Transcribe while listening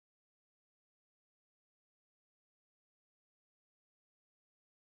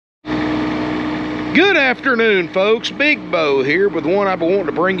Good afternoon, folks. Big Bo here with one I've been wanting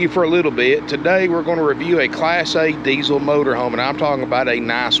to bring you for a little bit. Today we're going to review a Class A diesel motorhome, and I'm talking about a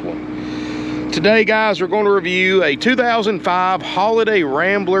nice one. Today, guys, we're going to review a 2005 Holiday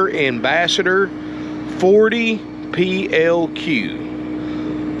Rambler Ambassador 40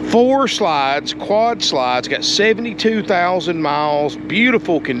 PLQ. 4 slides, quad slides, got 72,000 miles,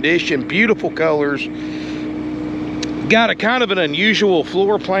 beautiful condition, beautiful colors. Got a kind of an unusual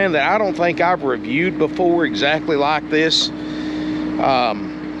floor plan that I don't think I've reviewed before exactly like this. Well,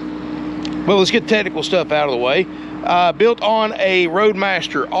 let's get technical stuff out of the way. Built on a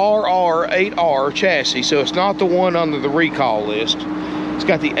Roadmaster RR8R chassis, so it's not the one under the recall list. It's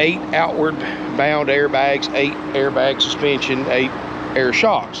got the 8 outward bound airbags, 8 airbag suspension, 8 air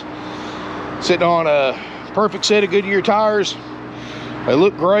shocks. Sitting on a perfect set of Goodyear tires. They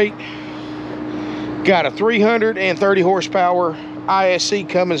look great. Got a 330 horsepower ISC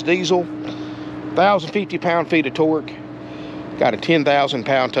Cummins diesel, 1,050 pound-feet of torque. Got a 10,000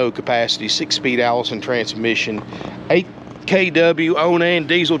 pound tow capacity, 6-speed Allison transmission, 8 kW Onan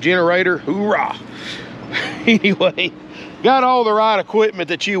diesel generator. Hoorah! Anyway, got all the right equipment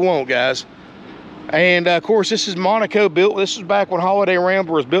that you want, guys. And of course, this is Monaco built. This is back when Holiday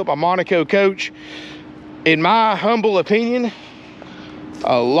Rambler was built by Monaco Coach. In my humble opinion,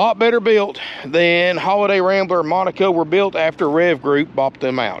 a lot better built than Holiday Rambler and Monaco were built after Rev Group bought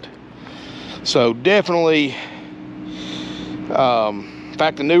them out. So definitely, in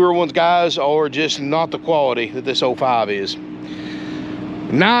fact, the newer ones, guys, are just not the quality that this 05 is.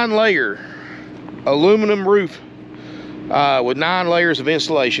 9-layer aluminum roof with 9 layers of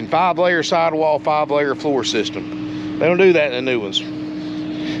insulation, 5-layer sidewall, 5-layer floor system. They don't do that in the new ones.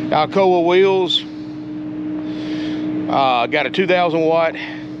 Alcoa wheels. Got a 2,000 watt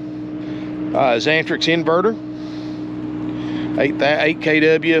Xantrix inverter, 8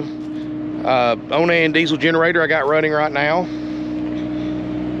 kW Onan diesel generator I got running right now,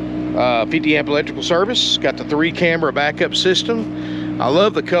 50 amp electrical service. Got the 3-camera backup system. I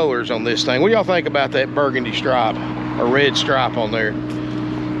love the colors on this thing. What do y'all think about that burgundy stripe or red stripe on there?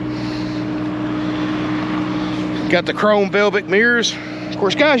 Got the chrome velvet mirrors. Of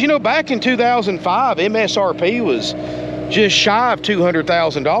course, guys, you know, back in 2005, MSRP was just shy of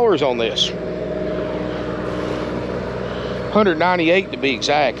 $200,000 on this. 198 to be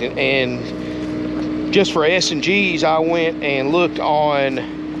exact. And just for S&Gs, I went and looked on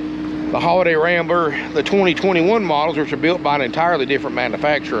the Holiday Rambler, the 2021 models, which are built by an entirely different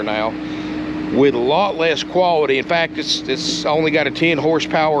manufacturer now, with a lot less quality. In fact, it's only got a 10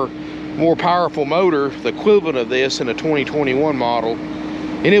 horsepower more powerful motor, the equivalent of this in a 2021 model.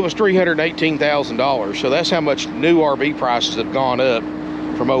 And it was $318,000. So that's how much new RV prices have gone up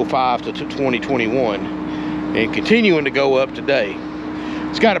from 05 to 2021 and continuing to go up today.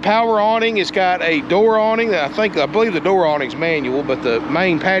 It's got a power awning. It's got a door awning. I believe the door awning's manual, but the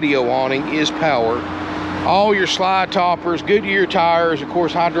main patio awning is power. All your slide toppers, Goodyear tires, of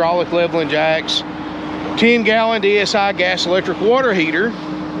course, hydraulic leveling jacks, 10-gallon DSI gas electric water heater.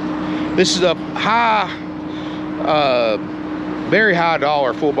 This is a very high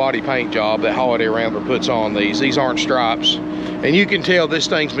dollar full body paint job that Holiday Rambler puts on these. These aren't stripes. And you can tell this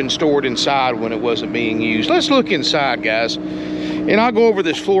thing's been stored inside when it wasn't being used. Let's look inside, guys. And I'll go over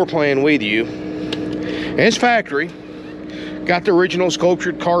this floor plan with you. And it's factory. Got the original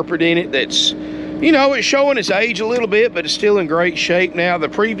sculptured carpet in it that's, you know, it's showing its age a little bit, but it's still in great shape now. The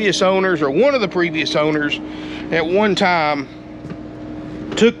previous owners, or one of the previous owners, at one time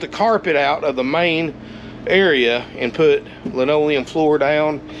took the carpet out of the main area and put linoleum floor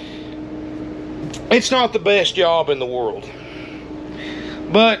down. It's not the best job in the world,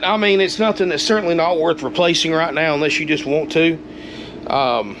 but I mean, it's nothing that's certainly not worth replacing right now unless you just want to.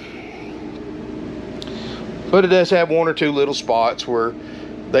 But it does have 1 or 2 little spots where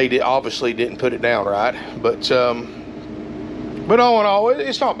they obviously didn't put it down right, but all in all,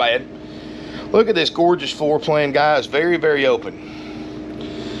 it's not bad. Look at this gorgeous floor plan, guys. Very, very open.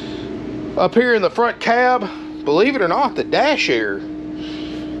 Up here in the front cab, believe it or not, the dash air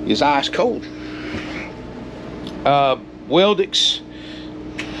is ice cold. Weldix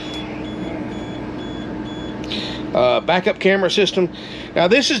backup camera system. Now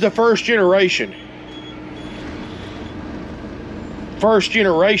this is the first generation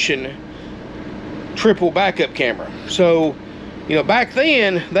triple backup camera. So, you know, back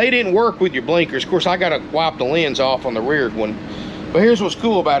then they didn't work with your blinkers. Of course, I gotta wipe the lens off on the rear one. But here's what's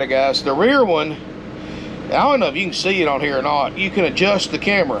cool about it, guys. The rear one, I don't know if you can see it on here or not, you can adjust the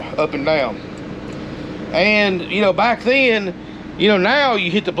camera up and down. And, you know, back then, you know, now you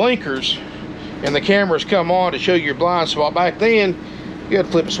hit the blinkers and the cameras come on to show you your blind spot. Back then, you had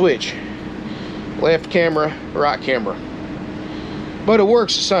to flip a switch. left camera, right camera. But it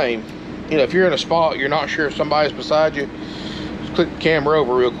works the same. You know, if you're in a spot, you're not sure if somebody's beside you, just click the camera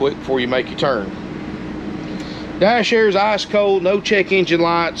over real quick before you make your turn. Dash air is ice cold, no check engine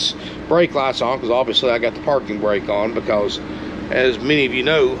lights, brake lights on, because obviously I got the parking brake on, because as many of you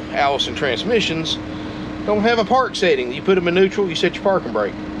know, Allison transmissions don't have a park setting. You put them in neutral, you set your parking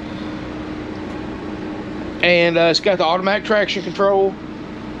brake. And it's got the automatic traction control,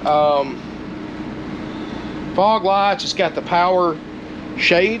 fog lights, it's got the power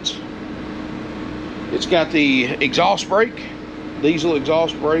shades, it's got the exhaust brake, diesel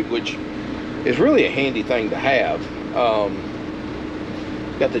exhaust brake, which is really a handy thing to have.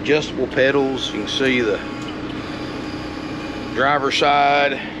 Got the adjustable pedals. You can see the driver's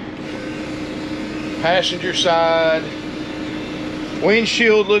side, passenger side.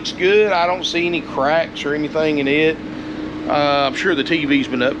 Windshield looks good. I don't see any cracks or anything in it. I'm sure the TV's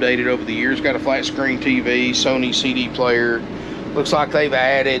been updated over the years. Got a flat screen TV, Sony CD player. Looks like they've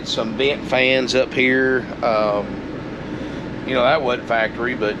added some vent fans up here. You know, that wasn't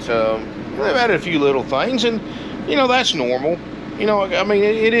factory, but they've added a few little things, and you know, that's normal. You know, I mean,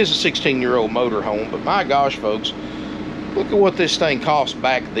 it is a 16-year-old motorhome, but my gosh, folks, look at what this thing cost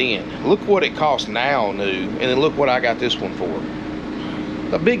back then. Look what it costs now new, and then look what I got this one for.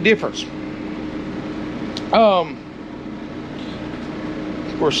 A big difference. Of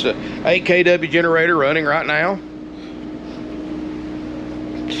course, the 8 kW generator running right now.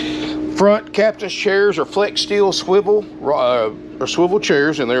 Front captain's chairs are flex steel swivel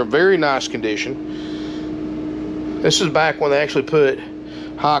chairs, and they're in very nice condition. This is back when they actually put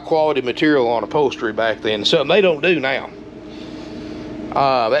high quality material on upholstery back then, something they don't do now.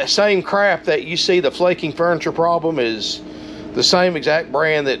 That same crap that you see, the flaking furniture problem, is the same exact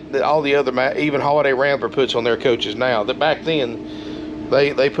brand that all the other, even Holiday Rambler, puts on their coaches now. That back then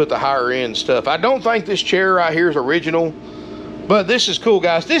they put the higher end stuff. I don't think this chair right here is original, but this is cool,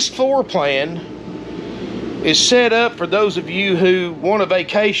 guys. This floor plan is set up for those of you who want a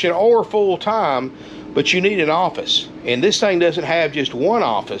vacation or full time, but you need an office. And this thing doesn't have just one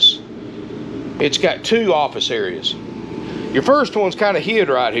office. It's got 2 office areas. Your first one's kind of hid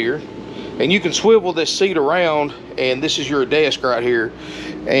right here, and you can swivel this seat around, and this is your desk right here,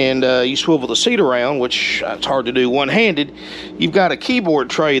 and you swivel the seat around, which it's hard to do one-handed. You've got a keyboard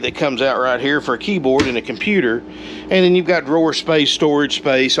tray that comes out right here for a keyboard and a computer, and then you've got drawer space, storage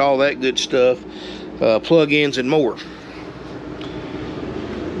space, all that good stuff, plug-ins and more.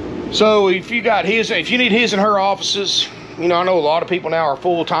 So if you need his and her offices, you know, I know a lot of people now are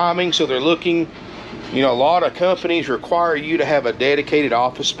full-timing, so they're looking. You know, a lot of companies require you to have a dedicated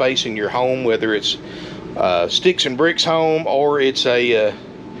office space in your home, whether it's sticks and bricks home or it's a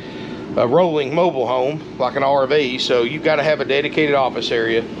rolling mobile home like an RV. So you've got to have a dedicated office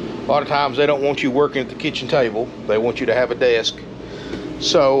area. A lot of times they don't want you working at the kitchen table. They want you to have a desk.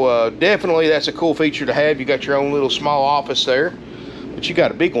 So definitely that's a cool feature to have. You got your own little small office there, but you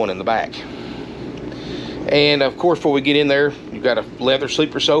got a big one in the back. And of course, before we get in there, you've got a leather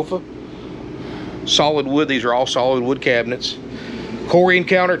sleeper sofa. Solid wood. These are all solid wood cabinets. Corian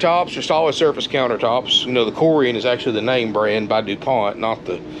countertops or solid surface countertops. You know, the Corian is actually the name brand by DuPont, not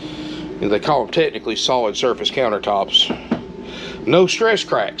the, you know, they call them technically solid surface countertops. No stress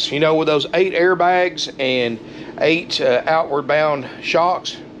cracks. You know, with those 8 airbags and 8 outward bound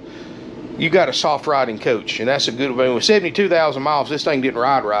shocks, you got a soft riding coach, and that's a good one. With 72,000 miles, this thing didn't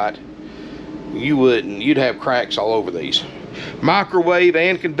ride right, you'd have cracks all over these. Microwave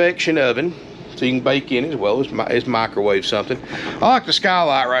and convection oven, so you can bake in as well as microwave something. I like the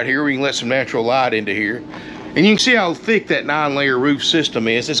skylight right here where you can let some natural light into here. And you can see how thick that 9-layer roof system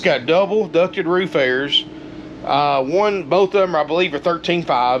is. It's got double ducted roof airs. Both of them, I believe, are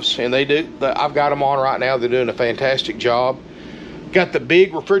 13.5s, and I've got them on right now. They're doing a fantastic job. Got the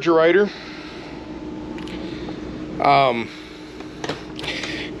big refrigerator. And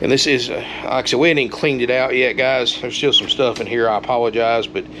this is, like I said, we haven't even cleaned it out yet, guys. There's still some stuff in here. I apologize,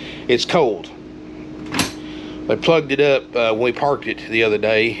 but it's cold. They plugged it up when we parked it the other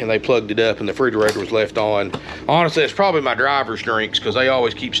day, and they plugged it up, and the refrigerator was left on. Honestly, it's probably my driver's drinks, because they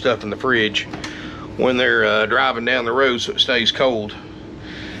always keep stuff in the fridge when they're driving down the road, so it stays cold.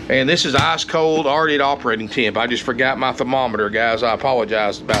 And this is ice cold, already at operating temp. I just forgot my thermometer, guys. I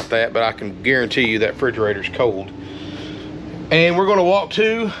apologize about that, but I can guarantee you that refrigerator's cold. And we're going to walk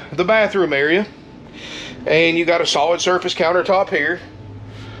to the bathroom area, and you got a solid surface countertop here,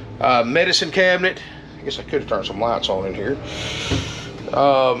 medicine cabinet. I guess I could have turned some lights on in here.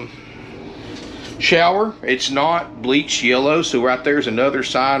 Shower. It's not bleached yellow, so right there's another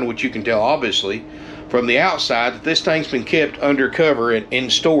sign which you can tell obviously from the outside that this thing's been kept undercover and in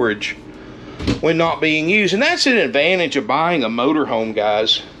storage when not being used. And that's an advantage of buying a motorhome,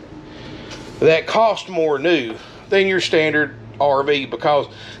 guys, that cost more new than your standard RV, because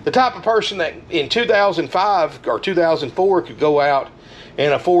the type of person that in 2005 or 2004 could go out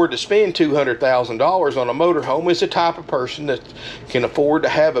and afford to spend $200,000 on a motorhome is the type of person that can afford to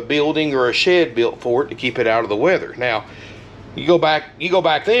have a building or a shed built for it to keep it out of the weather. Now, you go back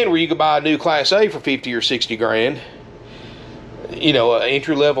then where you could buy a new Class A for 50 or 60 grand, you know, an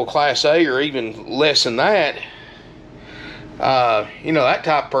entry-level Class A or even less than that. You know, that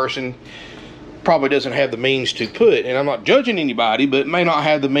type of person probably doesn't have the means to put, and I'm not judging anybody, but may not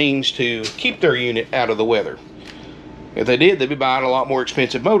have the means to keep their unit out of the weather. If they did, they'd be buying a lot more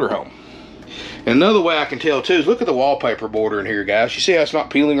expensive motorhome. And another way I can tell too is look at the wallpaper border in here, guys. You see how it's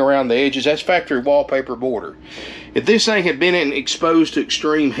not peeling around the edges? That's factory wallpaper border. If this thing had been exposed to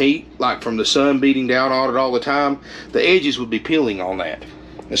extreme heat, like from the sun beating down on it all the time, the edges would be peeling on that,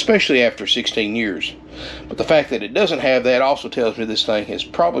 especially after 16 years. But the fact that it doesn't have that also tells me this thing has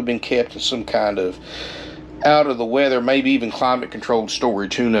probably been kept in some kind of out of the weather, maybe even climate controlled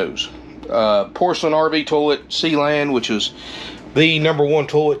storage, who knows. Porcelain RV toilet, Sealand, which was the #1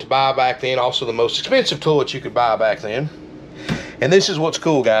 toilet to buy back then, also the most expensive toilet you could buy back then. And this is what's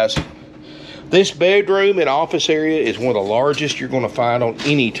cool, guys. This bedroom and office area is one of the largest you're going to find on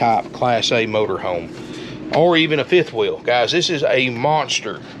any type Class A motorhome, or even a fifth wheel. Guys, this is a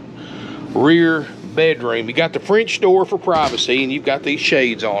monster rear bedroom. You got the French door for privacy, and you've got these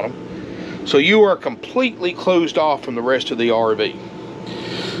shades on them, so you are completely closed off from the rest of the RV.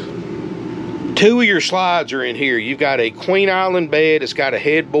 2 of your slides are in here. You've got a Queen Island bed. It's got a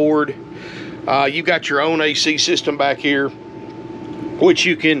headboard. You've got your own AC system back here, which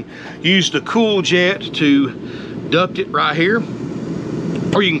you can use the cool jet to duct it right here,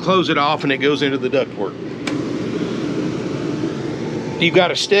 or you can close it off and it goes into the ductwork. You've got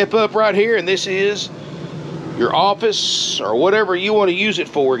a step up right here, and this is your office or whatever you want to use it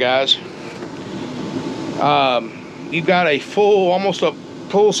for, guys. You've got a almost a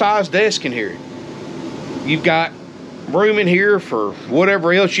full-size desk in here. You've got room in here for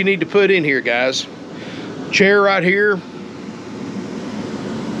whatever else you need to put in here, guys. Chair right here.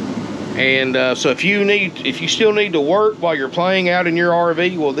 And so if you still need to work while you're playing out in your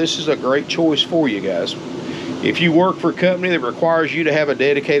RV, well, this is a great choice for you guys. If you work for a company that requires you to have a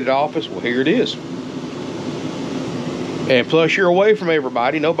dedicated office, well, here it is. And plus, you're away from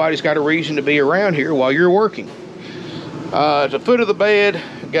everybody. Nobody's got a reason to be around here while you're working. At the foot of the bed,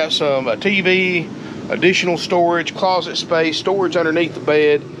 got some TV, additional storage, closet space, storage underneath the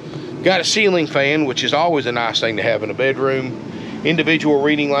bed. Got a ceiling fan, which is always a nice thing to have in a bedroom. Individual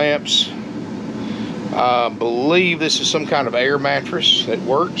reading lamps. I believe this is some kind of air mattress that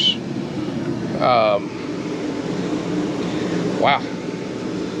works. Wow.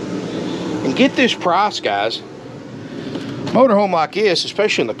 And get this price, guys. Motorhome like this,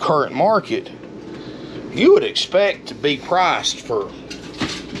 especially in the current market, you would expect to be priced for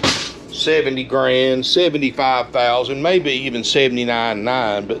 70 grand, 75,000, maybe even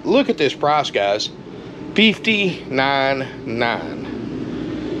 79.9. But look at this price, guys.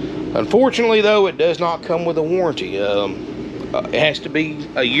 59.9. Unfortunately, though, it does not come with a warranty. It has to be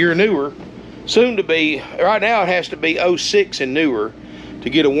a year newer, soon to be. Right now, it has to be 06 and newer to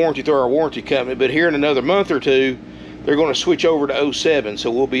get a warranty through our warranty company. But here in another month or two, they're going to switch over to 07, so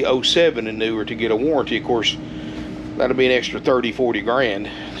we'll be 07 and newer to get a warranty. Of course, that'll be an extra 30, 40 grand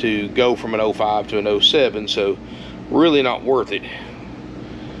to go from an 05 to an 07, so really not worth it.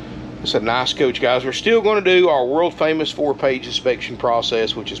 It's a nice coach, guys. We're still going to do our world famous 4-page inspection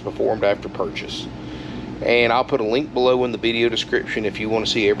process, which is performed after purchase. And I'll put a link below in the video description if you want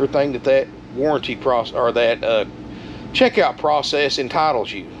to see everything that warranty process or that checkout process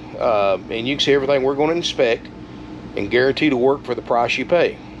entitles you. And you can see everything we're going to inspect and guarantee to work for the price you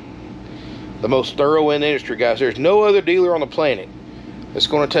pay. The most thorough in the industry, guys. There's no other dealer on the planet that's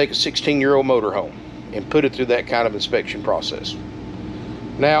going to take a 16-year-old motorhome and put it through that kind of inspection process.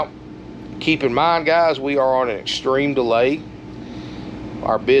 Now, keep in mind, guys, we are on an extreme delay.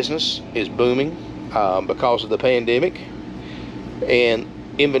 Our business is booming because of the pandemic and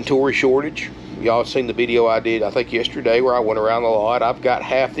inventory shortage. Y'all seen the video I did, I think yesterday, where I went around the lot. I've got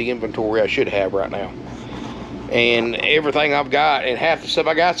half the inventory I should have right now. And everything I've got, and half the stuff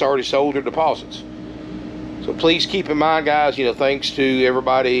I got's already sold or deposits. So please keep in mind, guys, you know, thanks to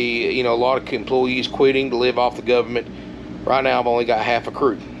everybody, you know, a lot of employees quitting to live off the government. Right now, I've only got half a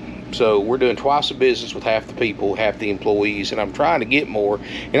crew. So we're doing twice the business with half the people, half the employees, and I'm trying to get more.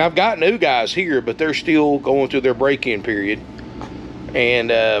 And I've got new guys here, but they're still going through their break-in period.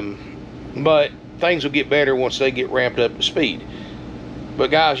 And, but things will get better once they get ramped up to speed. But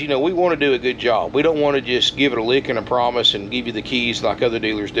guys, you know, we want to do a good job. We don't want to just give it a lick and a promise and give you the keys like other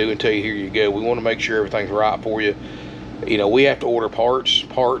dealers do and tell you, here you go. We want to make sure everything's right for you. You know, we have to order parts.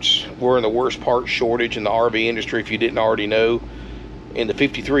 We're in the worst parts shortage in the RV industry, if you didn't already know. In the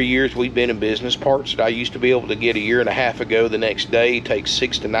 53 years we've been in business, parts that I used to be able to get a year and a half ago the next day takes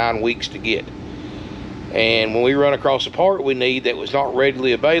 6 to 9 weeks to get. And when we run across a part we need that was not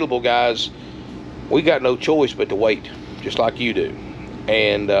readily available, guys, we got no choice but to wait, just like you do.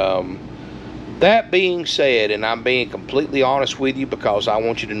 And that being said, and I'm being completely honest with you because I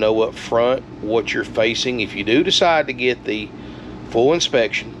want you to know up front what you're facing. If you do decide to get the full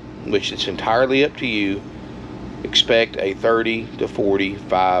inspection, which it's entirely up to you, expect a 30 to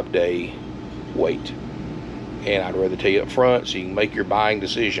 45 day wait. And I'd rather tell you up front so you can make your buying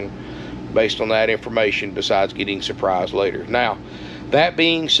decision based on that information, besides getting surprised later. Now, that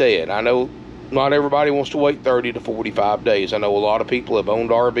being said, I know not everybody wants to wait 30 to 45 days. I know a lot of people have owned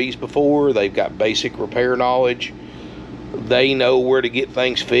RVs before. They've got basic repair knowledge. They know where to get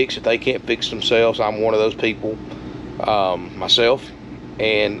things fixed if they can't fix themselves. I'm one of those people myself.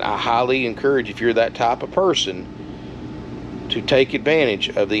 And I highly encourage, if you're that type of person, to take advantage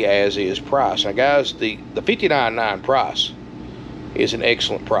of the as-is price. Now, guys, the $59.9 price is an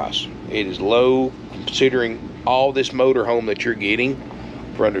excellent price. It is low considering all this motorhome that you're getting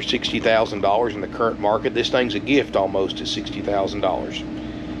for under $60,000 in the current market. This thing's a gift almost at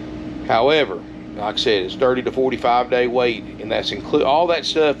 $60,000. However, like I said, it's 30 to 45 day wait, and that's all that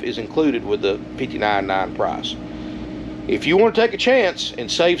stuff is included with the $59.9 price. If you want to take a chance and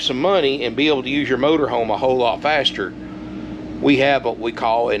save some money and be able to use your motorhome a whole lot faster, we have what we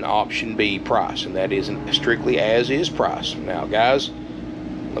call an option B price, and that isn't strictly as-is price. Now, guys,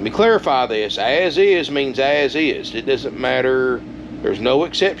 let me clarify this. As-is means as-is. It doesn't matter. There's no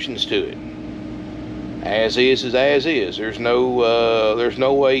exceptions to it. As-is is as-is. There's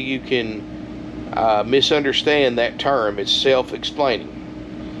no way you can misunderstand that term. It's self-explaining.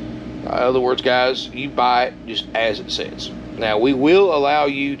 In other words, guys, you buy it just as it says. Now, we will allow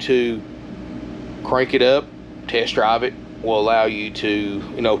you to crank it up, test drive it. We'll allow you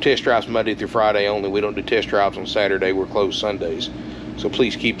to, test drives Monday through Friday only. We don't do test drives on Saturday. We're closed Sundays. So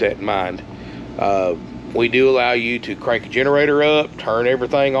please keep that in mind. We do allow you to crank a generator up, turn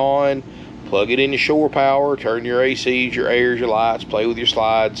everything on, plug it into shore power, turn your ACs, your airs, your lights, play with your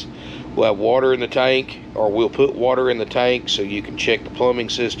slides. We'll have water in the tank, or we'll put water in the tank so you can check the plumbing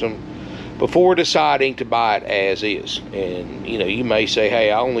system before deciding to buy it as is. And you may say,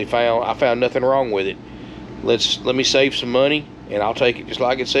 hey, I found nothing wrong with it. Let me save some money and I'll take it just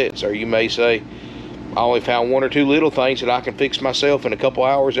like it says. Or you may say, I only found 1 or 2 little things that I can fix myself in a couple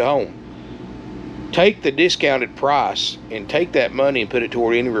hours at home. Take the discounted price and take that money and put it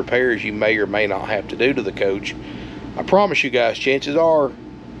toward any repairs you may or may not have to do to the coach. I promise you guys, chances are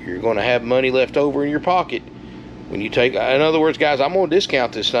you're going to have money left over in your pocket when you take. In other words, guys, I'm going to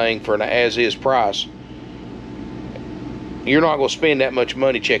discount this thing for an as-is price. You're not going to spend that much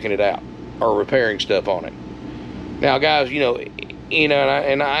money checking it out or repairing stuff on it. Now, guys, and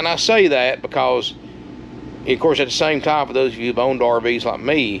I say that because, of course, at the same time, for those of you who've owned RVs like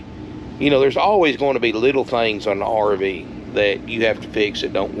me, there's always going to be little things on the RV that you have to fix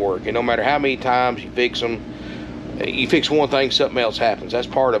that don't work. And no matter how many times you fix them, you fix one thing, something else happens. That's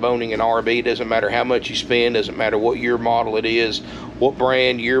part of owning an RV. It doesn't matter how much you spend, doesn't matter what year model it is, what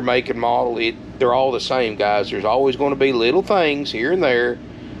brand, year, make, and model. They're all the same, guys. There's always going to be little things here and there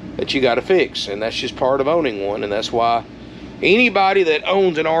that you got to fix, and that's just part of owning one. And that's why anybody that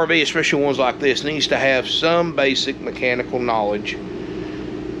owns an RV, especially ones like this, needs to have some basic mechanical knowledge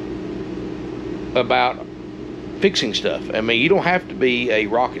about fixing stuff. I mean, you don't have to be a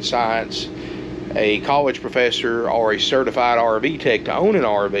rocket science, a college professor, or a certified RV tech to own an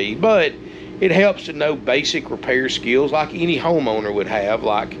RV, but it helps to know basic repair skills like any homeowner would have,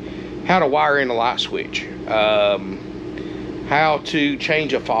 like how to wire in a light switch, how to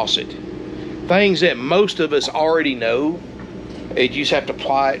change a faucet, things that most of us already know. You just have to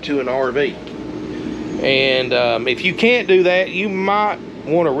apply it to an RV. And if you can't do that, you might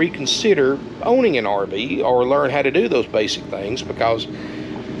want to reconsider owning an RV or learn how to do those basic things, because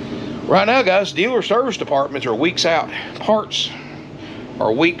right now, guys, dealer service departments are weeks out. Parts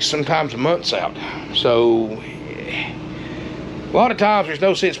are weeks, sometimes months out. So a lot of times there's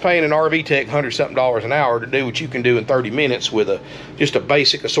no sense paying an RV tech $100-something an hour to do what you can do in 30 minutes with just a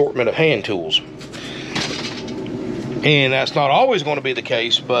basic assortment of hand tools. And that's not always going to be the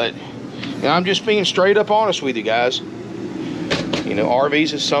case, but I'm just being straight up honest with you guys.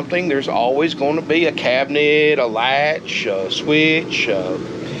 RVs is something, there's always going to be a cabinet, a latch, a switch,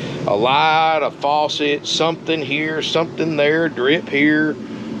 a light, a faucet, something here, something there, drip here.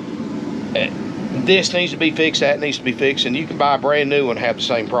 This needs to be fixed, that needs to be fixed, and you can buy a brand new one and have the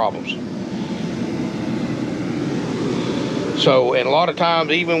same problems. So, and a lot of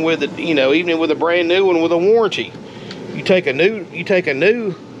times, even with a, you know, even with a brand new one with a warranty, you take a new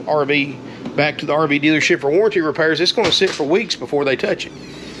RV back to the RV dealership for warranty repairs, it's going to sit for weeks before they touch it.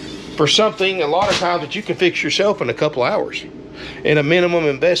 For something, a lot of times, that you can fix yourself in a couple hours, in a minimum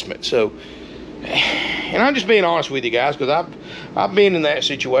investment. So, and I'm just being honest with you guys, because I've been in that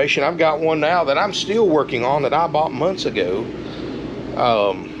situation. I've got one now that I'm still working on that I bought months ago.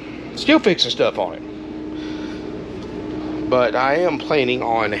 Still fixing stuff on it. But I am planning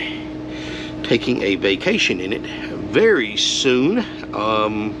on taking a vacation in it very soon.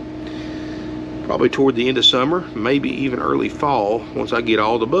 Probably toward the end of summer, maybe even early fall, once I get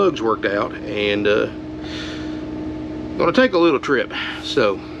all the bugs worked out. And gonna take a little trip.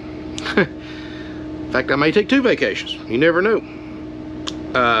 So, in fact, I may take 2 vacations. You never know.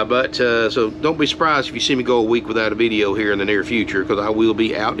 So don't be surprised if you see me go a week without a video here in the near future, because I will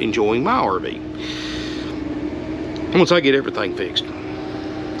be out enjoying my RV once I get everything fixed.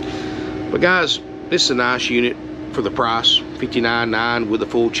 But guys, this is a nice unit for the price, $59.9 with a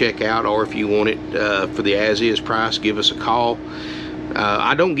full checkout, or if you want it for the as-is price, give us a call.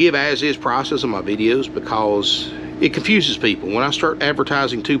 I don't give as-is prices on my videos because it confuses people. When I start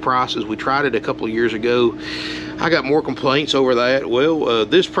advertising 2 prices, we tried it a couple of years ago, I got more complaints over that. Well,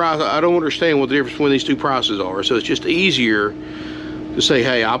 this price, I don't understand what the difference between these 2 prices are. So it's just easier to say,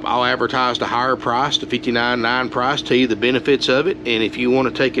 hey, I'll advertise the higher price, the $59.9 price, tell you the benefits of it. And if you want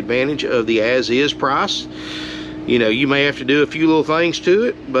to take advantage of the as-is price, you know, you may have to do a few little things to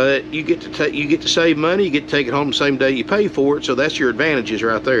it, but you get to save money. You get to take it home the same day you pay for it. So that's your advantages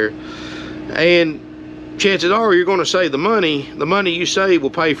right there. And chances are you're going to save the money. The money you save will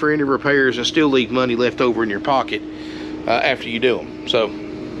pay for any repairs and still leave money left over in your pocket after you do them. So,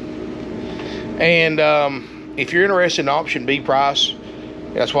 and if you're interested in option B price,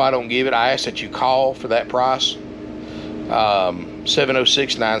 that's why I don't give it. I ask that you call for that price,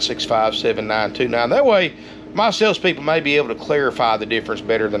 706-965-7929. That way, my salespeople may be able to clarify the difference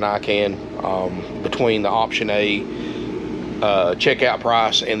better than I can between the option A checkout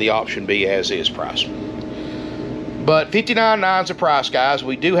price and the option B as-is price. But $59.9 is the price, guys.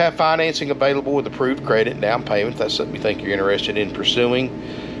 We do have financing available with approved credit and down payment. If that's something you think you're interested in pursuing.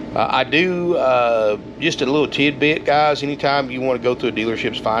 I do, just a little tidbit, guys, anytime you want to go through a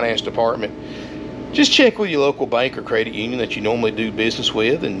dealership's finance department, just check with your local bank or credit union that you normally do business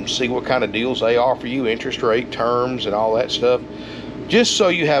with and see what kind of deals they offer you, interest rate, terms, and all that stuff, just so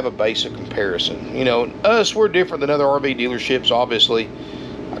you have a basic comparison. You know, us, we're different than other RV dealerships, obviously.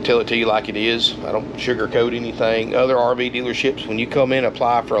 I tell it to you like it is. I don't sugarcoat anything. Other RV dealerships, when you come in and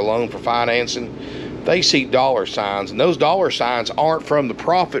apply for a loan for financing, they see dollar signs, and those dollar signs aren't from the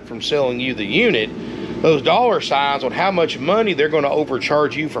profit from selling you the unit. Those dollar signs on how much money they're going to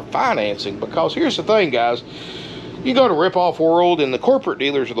overcharge you for financing. Because here's the thing, guys, you go to Rip-Off World, and the corporate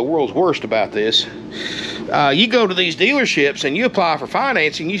dealers are the world's worst about this. You go to these dealerships and you apply for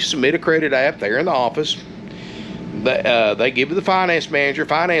financing, you submit a credit app there in the office. They give it to the finance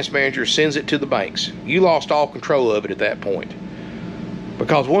manager sends it to the banks. You lost all control of it at that point.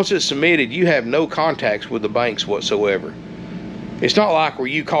 Because once it's submitted, you have no contacts with the banks whatsoever. It's not like where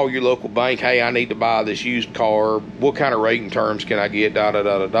you call your local bank, hey, I need to buy this used car. What kind of rating terms can I get? Da da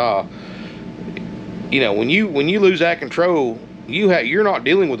da da da. You know, when you lose that control, you're not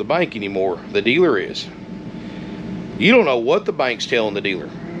dealing with the bank anymore. The dealer is. You don't know what the bank's telling the dealer.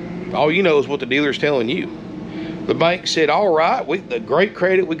 All you know is what the dealer's telling you. The bank said, all right, the great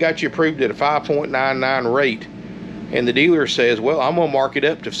credit, we got you approved at a 5.99 rate. And the dealer says, well, I'm going to mark it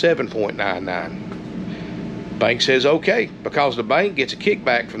up to 7.99. Bank says, okay, because the bank gets a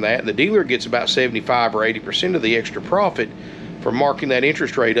kickback from that, and the dealer gets about 75 or 80% of the extra profit for marking that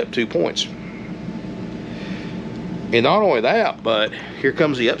interest rate up 2 points. And not only that, but here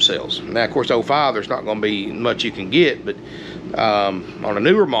comes the upsells. Now, of course, 05, there's not going to be much you can get, but on a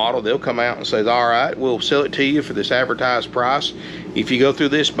newer model, they'll come out and say, all right, we'll sell it to you for this advertised price. If you go through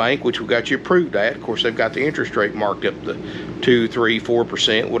this bank, which we got you approved at, of course, they've got the interest rate marked up to 2, 3,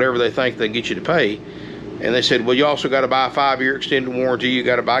 4%, whatever they think they can get you to pay. And they said, well, you also got to buy a 5-year extended warranty. You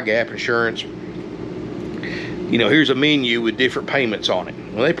got to buy gap insurance. You know, here's a menu with different payments on it.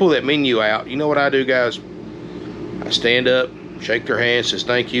 When they pull that menu out, you know what I do, guys? I stand up, shake their hand, says,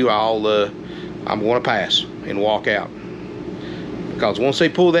 thank you, I'm going to pass, and walk out. Because once they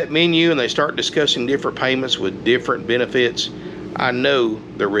pull that menu and they start discussing different payments with different benefits, I know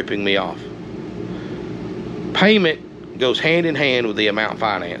they're ripping me off. Payment goes hand in hand with the amount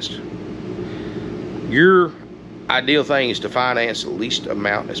financed. Your ideal thing is to finance the least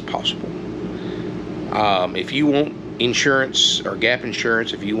amount as possible. If you want insurance or gap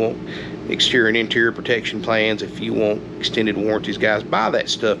insurance, if you want exterior and interior protection plans, if you want extended warranties, guys, buy that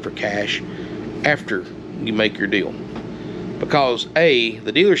stuff for cash after you make your deal. Because A,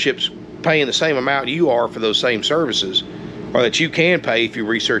 the dealership's paying the same amount you are for those same services, or that you can pay if you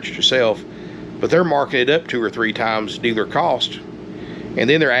research it yourself, but they're marking it up 2 or 3 times dealer cost, and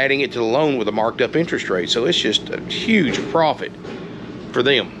then they're adding it to the loan with a marked up interest rate. So it's just a huge profit for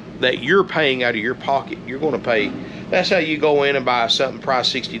them that you're paying out of your pocket. You're going to pay. That's how you go in and buy something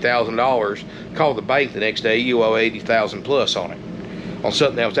priced $60,000, call the bank the next day, you owe $80,000 plus on it, on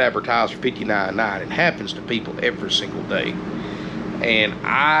something that was advertised for $59.9. It happens to people every single day, and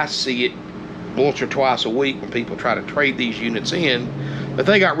I see it once or twice a week when people try to trade these units in that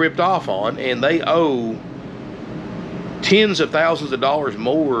they got ripped off on, and they owe tens of thousands of dollars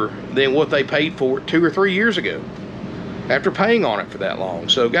more than what they paid for it 2 or 3 years ago after paying on it for that long.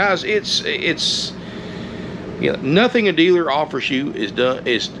 So guys, it's you know, nothing a dealer offers you is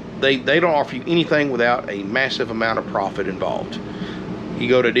they don't offer you anything without a massive amount of profit involved. You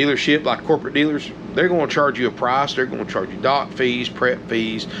go to a dealership like corporate dealers, they're going to charge you a price. They're going to charge you dock fees, prep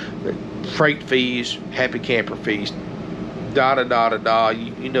fees, freight fees, happy camper fees,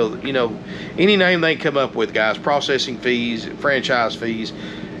 you know, any name they come up with, guys. Processing fees, franchise fees,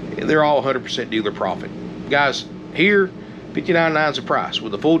 they're all 100% dealer profit, guys. Here, $59.9 is the price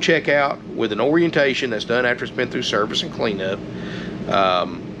with a full checkout, with an orientation that's done after it's been through service and cleanup.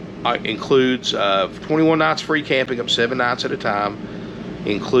 Includes 21 nights free camping up 7 nights at a time.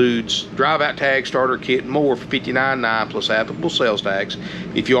 Includes drive out tag, starter kit, and more for $59.9 plus applicable sales tax.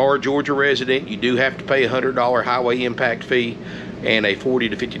 If you are a Georgia resident, you do have to pay a $100 highway impact fee and a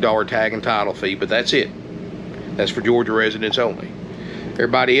 $40 to $50 tag and title fee, but that's it. That's for Georgia residents only.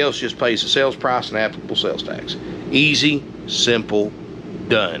 Everybody else just pays the sales price and applicable sales tax. Easy, simple,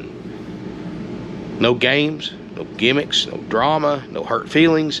 done. No games, no gimmicks, no drama, no hurt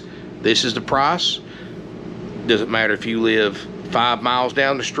feelings. This is the price. Doesn't matter if you live 5 miles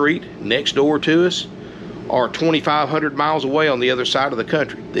down the street next door to us or 2,500 miles away on the other side of the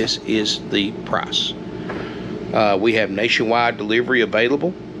country. This is the price. We have nationwide delivery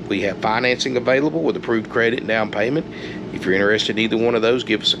available. We have financing available with approved credit and down payment. If you're interested in either one of those,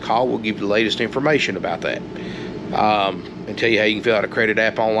 give us a call. We'll give you the latest information about that, and tell you how you can fill out a credit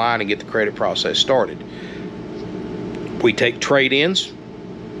app online and get the credit process started. We take trade-ins.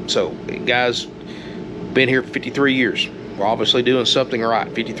 So guys, been here for 53 years. We're obviously doing something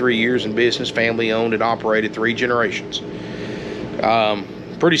right. 53 years in business, family owned and operated, 3 generations.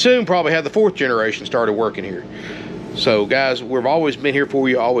 Pretty soon probably have the 4th generation started working here. So guys, we've always been here for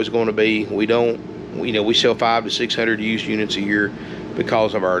you, always going to be. We sell 500 to 600 used units a year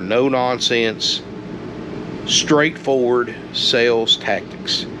because of our no nonsense, straightforward sales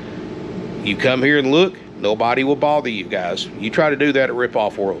tactics. You come here and look, nobody will bother you, guys. You try to do that at Rip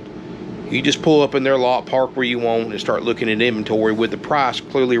Off World. You just pull up in their lot, park where you want, and start looking at inventory with the price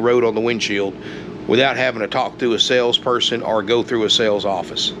clearly wrote on the windshield without having to talk to a salesperson or go through a sales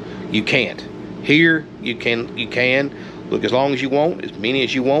office. You can't. Here, you can look as long as you want, as many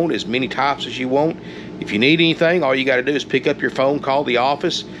as you want, as many types as you want. If you need anything, all you got to do is pick up your phone, call the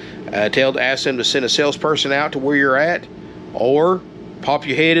office, ask them to send a salesperson out to where you're at, or pop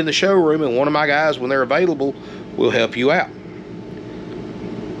your head in the showroom, and one of my guys, when they're available, will help you out.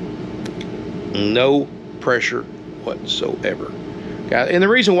 No pressure whatsoever, guys. And the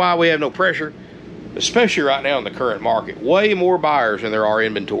reason why we have no pressure, especially right now in the current market, way more buyers than there are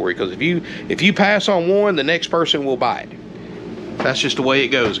inventory, because if you pass on one, the next person will buy it. That's just the way it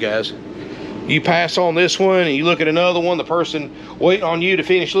goes, guys. You pass on this one and you look at another one, the person waiting on you to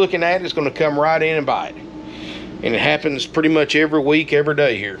finish looking at it is going to come right in and buy it. And it happens pretty much every week, every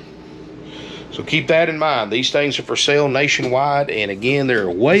day here. So keep that in mind. These things are for sale nationwide, and again, there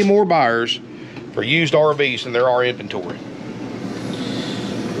are way more buyers for used RVs than there are inventory.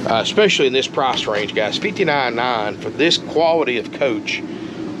 Especially in this price range, guys. $59.9 for this quality of coach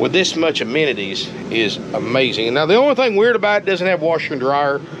with this much amenities is amazing. And now the only thing weird about it, doesn't have washer and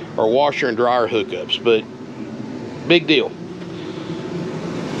dryer or washer and dryer hookups, but big deal.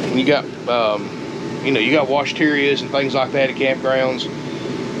 You got you got wasterias and things like that at campgrounds.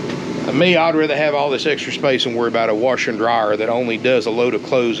 Me, I'd rather have all this extra space and worry about a washer and dryer that only does a load of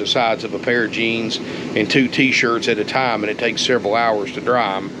clothes the size of a pair of jeans and 2 t-shirts at a time, and it takes several hours to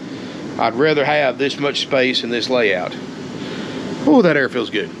dry them. I'd rather have this much space and this layout. Oh, that air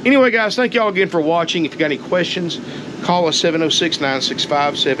feels good. Anyway, guys, thank y'all again for watching. If you got any questions, call us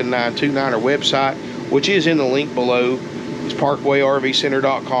 706-965-7929, our website, which is in the link below. It's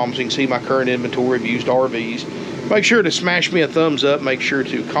parkwayRVcenter.com, so you can see my current inventory of used RVs. Make sure to smash me a thumbs up. Make sure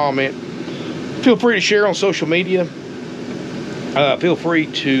to comment. Feel free to share on social media. Feel free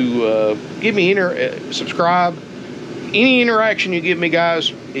to give me subscribe. Any interaction you give me, guys,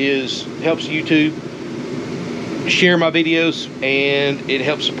 helps YouTube share my videos, and it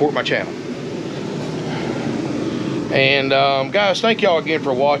helps support my channel. And guys, thank y'all again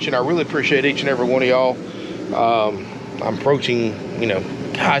for watching. I really appreciate each and every one of y'all. I'm approaching, you know,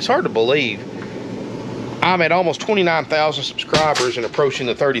 God, it's hard to believe I'm at almost 29,000 subscribers and approaching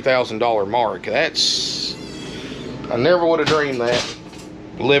the $30,000 mark. I never would have dreamed that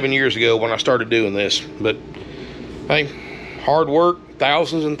 11 years ago when I started doing this. But hey, hard work,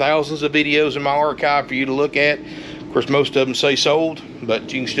 thousands and thousands of videos in my archive for you to look at. Of course, most of them say sold,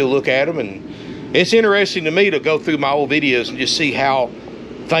 but you can still look at them. And it's interesting to me to go through my old videos and just see how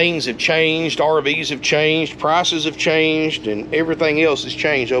things have changed, RVs have changed, prices have changed, and everything else has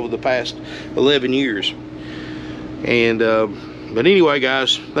changed over the past 11 years. And but anyway,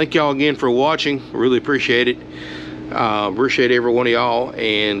 guys, thank y'all again for watching. Really appreciate it. Appreciate every one of y'all,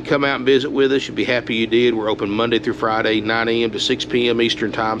 and come out and visit with us. You'll be happy you did. We're open Monday through Friday, 9 a.m. to 6 p.m.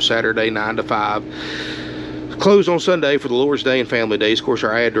 Eastern Time, Saturday 9 to 5. Closed on Sunday for the Lord's Day and Family Days. Of course,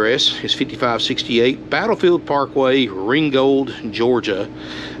 our address is 5568 Battlefield Parkway, Ringgold, Georgia.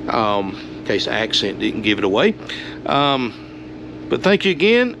 In case the accent didn't give it away. But thank you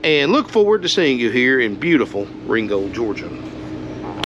again, and look forward to seeing you here in beautiful Ringgold, Georgia.